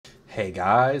Hey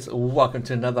guys, welcome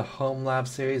to another Homelab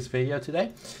Series video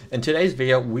today. In today's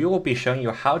video, we will be showing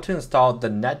you how to install the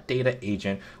Netdata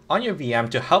Agent on your VM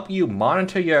to help you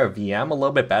monitor your VM a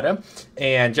little bit better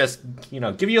and just,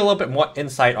 give you a little bit more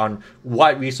insight on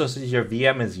what resources your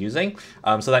VM is using,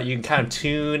 so that you can kind of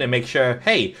tune and make sure,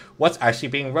 hey, what's actually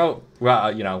being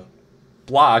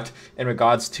blocked in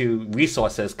regards to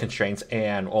resources constraints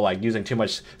or like using too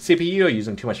much CPU or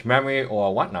using too much memory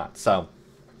or whatnot. So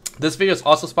this video is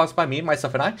also sponsored by me,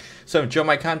 myself, and I. So if you enjoy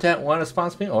my content, want to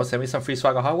sponsor me, or send me some free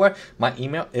swag or hardware, my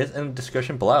email is in the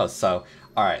description below. So,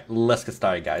 alright, let's get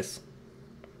started, guys.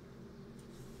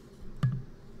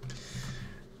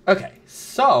 Okay,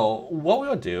 so what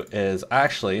we'll do is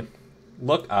actually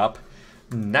look up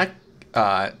Netdata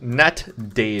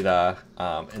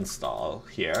install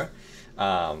here.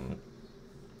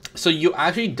 So you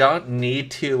actually don't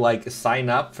need to sign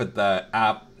up for the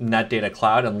app Netdata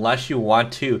Cloud unless you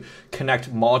want to connect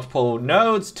multiple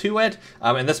nodes to it.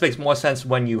 And this makes more sense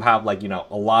when you have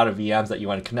a lot of VMs that you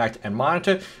want to connect and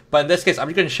monitor. But in this case, I'm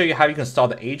just going to show you how you can install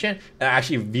the agent and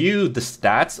actually view the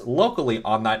stats locally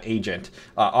on that agent,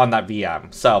 on that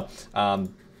VM. So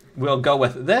we'll go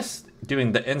with this.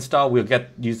 Doing the install, we'll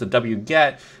use the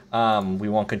wget. We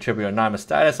won't contribute anonymous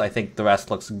status. I think the rest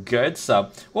looks good.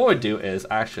 So what we'll do is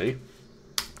actually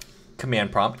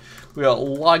command prompt.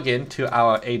 We'll log into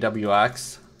our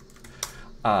AWS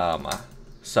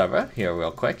server here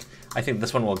real quick. I think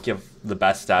this one will give the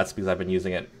best stats because I've been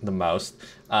using it the most.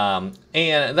 And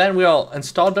then we'll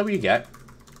install wget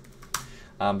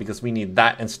because we need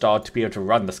that installed to be able to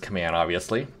run this command,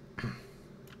 obviously.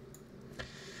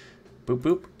 Boop,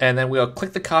 boop. And then we'll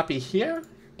click the copy here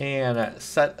and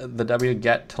set the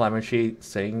wget telemetry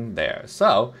thing there.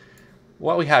 So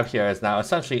what we have here is now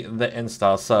essentially the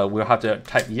install. So we'll have to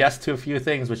type yes to a few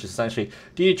things, which is essentially,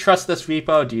 do you trust this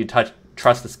repo? Do you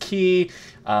trust this key?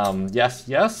 Yes,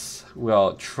 yes.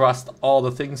 We'll trust all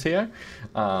the things here.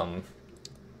 And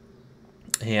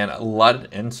let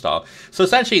it install. So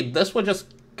essentially, this will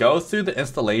just go through the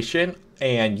installation,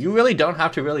 and you really don't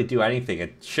have to really do anything.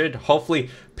 It should hopefully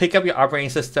pick up your operating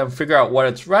system, figure out what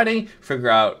it's running, figure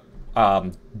out,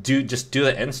 just do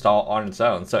the install on its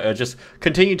own. So it'll just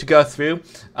continue to go through.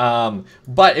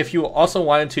 But if you also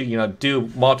wanted to, do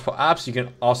multiple apps, you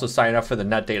can also sign up for the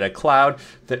Netdata Cloud.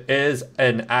 There is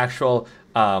an actual,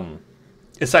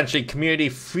 essentially community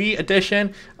free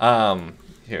edition.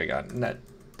 Here we go,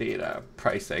 Netdata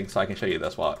pricing. So I can show you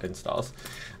this while it installs.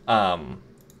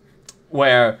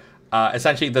 Where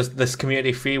essentially this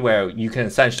community free where you can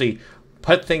essentially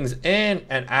put things in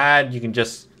and add, you can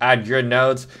just add your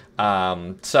nodes.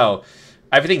 So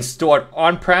everything's stored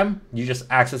on-prem, you just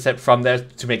access it from there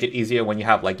to make it easier when you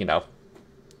have 10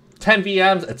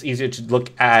 VMs. It's easier to look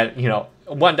at,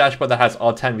 one dashboard that has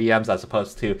all 10 VMs as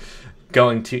opposed to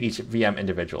going to each VM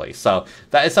individually. So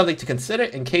that is something to consider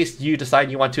in case you decide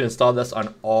you want to install this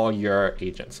on all your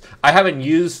agents. I haven't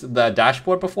used the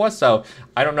dashboard before, so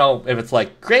I don't know if it's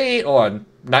great or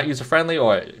not user-friendly,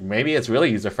 or maybe it's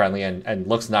really user-friendly and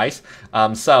looks nice.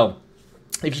 So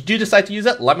if you do decide to use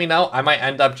it, let me know. I might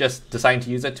end up just deciding to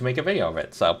use it to make a video of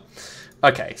it. So,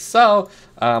 okay, so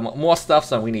more stuff.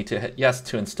 So we need to hit yes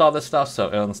to install this stuff. So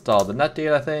it'll install the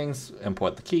Netdata things,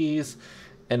 import the keys,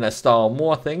 and install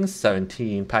more things,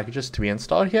 17 packages to be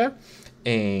installed here.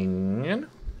 And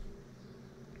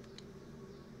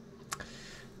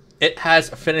it has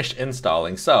finished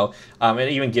installing. So it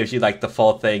even gives you the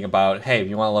full thing about, hey, if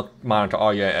you want to monitor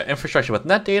all your infrastructure with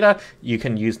Netdata, you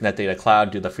can use Netdata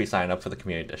Cloud, do the free sign up for the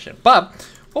community edition. But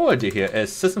what we'll do here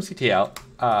is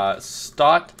systemctl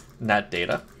start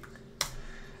Netdata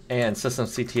and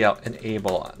systemctl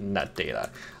enable Netdata.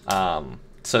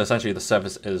 So essentially the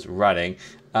service is running.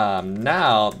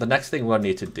 Now the next thing we'll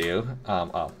need to do,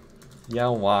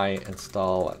 y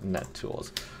install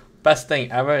nettools. Best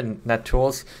thing ever in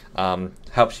nettools,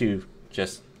 helps you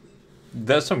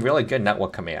there's some really good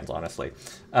network commands, honestly.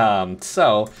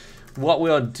 So what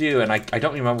we'll do, and I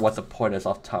don't remember what the port is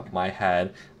off the top of my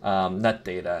head,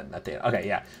 Netdata, okay,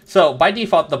 yeah. So by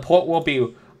default, the port will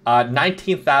be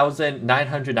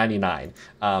 19,999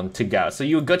 to go. So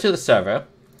you would go to the server,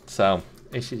 so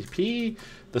HTTP,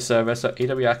 the server, so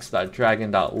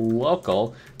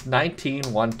awx.dragon.local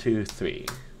 19123.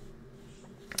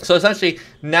 So essentially,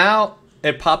 now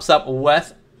it pops up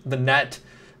with the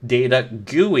Netdata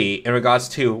GUI in regards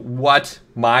to what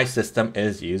my system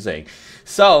is using.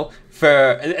 So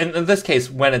in this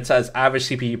case, when it says average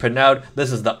CPU per node,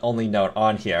 this is the only node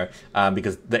on here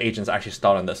because the agent's actually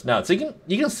installed on this node. So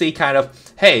you can see kind of,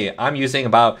 hey, I'm using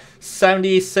about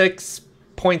 76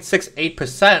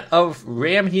 8.68% of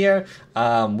RAM here.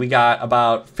 We got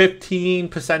about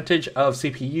 15% of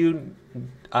CPU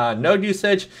node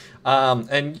usage.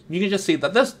 And you can just see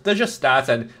that there's just stats,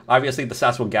 and obviously the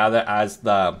stats will gather as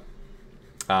the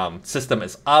system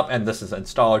is up and this is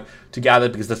installed to gather,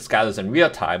 because this gathers in real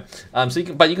time. So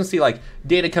you can see like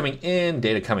data coming in,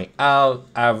 data coming out,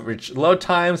 average load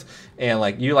times, and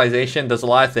like utilization. There's a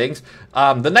lot of things.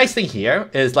 The nice thing here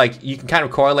is like you can kind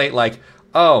of correlate like,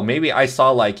 oh, maybe I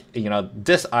saw like, you know,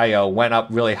 this IO went up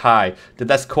really high. Did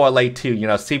that correlate to, you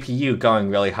know, CPU going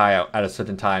really high at a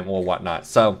certain time or whatnot?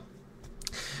 So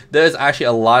there's actually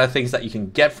a lot of things that you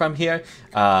can get from here.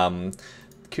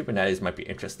 Kubernetes might be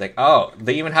interesting. Oh,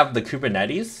 they even have the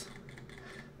Kubernetes.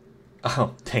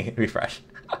 Oh, dang it, refresh.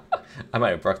 I might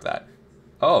have broke that.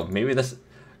 Oh, maybe the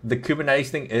Kubernetes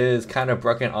thing is kind of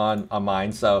broken on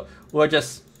mine, so we'll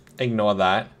just ignore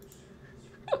that.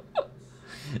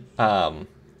 Oh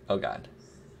god.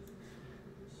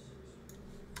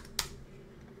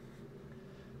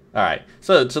 All right,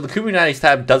 so the Kubernetes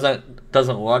tab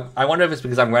doesn't work. I wonder if it's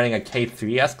because I'm running a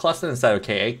K3s cluster instead of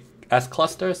K8s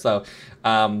cluster. So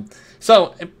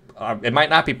it might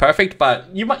not be perfect,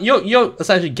 but you'll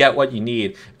essentially get what you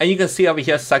need. And you can see over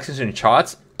here sections and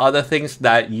charts, other things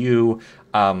that you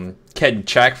can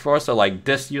check for. So like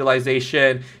disk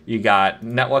utilization, you got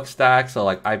network stack, so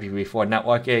like IPv4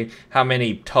 networking, how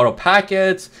many total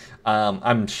packets.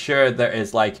 I'm sure there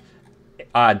is like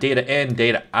data in,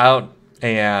 data out,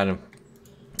 and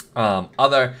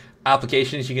other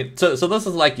applications you can. So this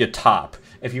is like your top.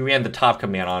 If you ran the top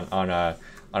command on a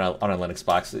Linux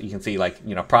box, you can see like,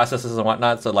 you know, processes and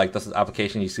whatnot. So like this is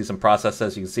application, you see some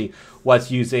processes, you can see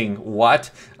what's using what.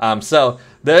 So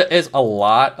there is a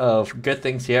lot of good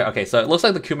things here. Okay, so it looks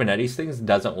like the Kubernetes things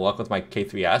doesn't work with my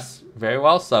K3s very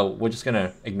well, so we're just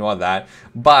gonna ignore that.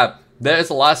 But there is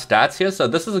a lot of stats here, so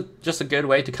this is just a good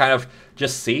way to kind of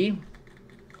just see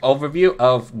overview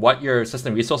of what your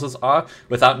system resources are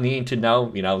without needing to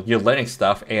know, you know, your Linux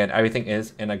stuff, and everything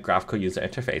is in a graphical user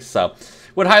interface. So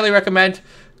would highly recommend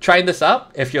trying this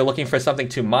out if you're looking for something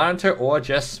to monitor or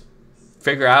just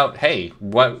figure out, hey,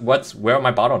 where are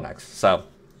my bottlenecks? So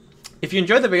if you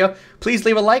enjoyed the video, please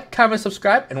leave a like, comment,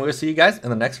 subscribe, and we'll see you guys in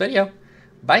the next video.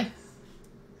 Bye.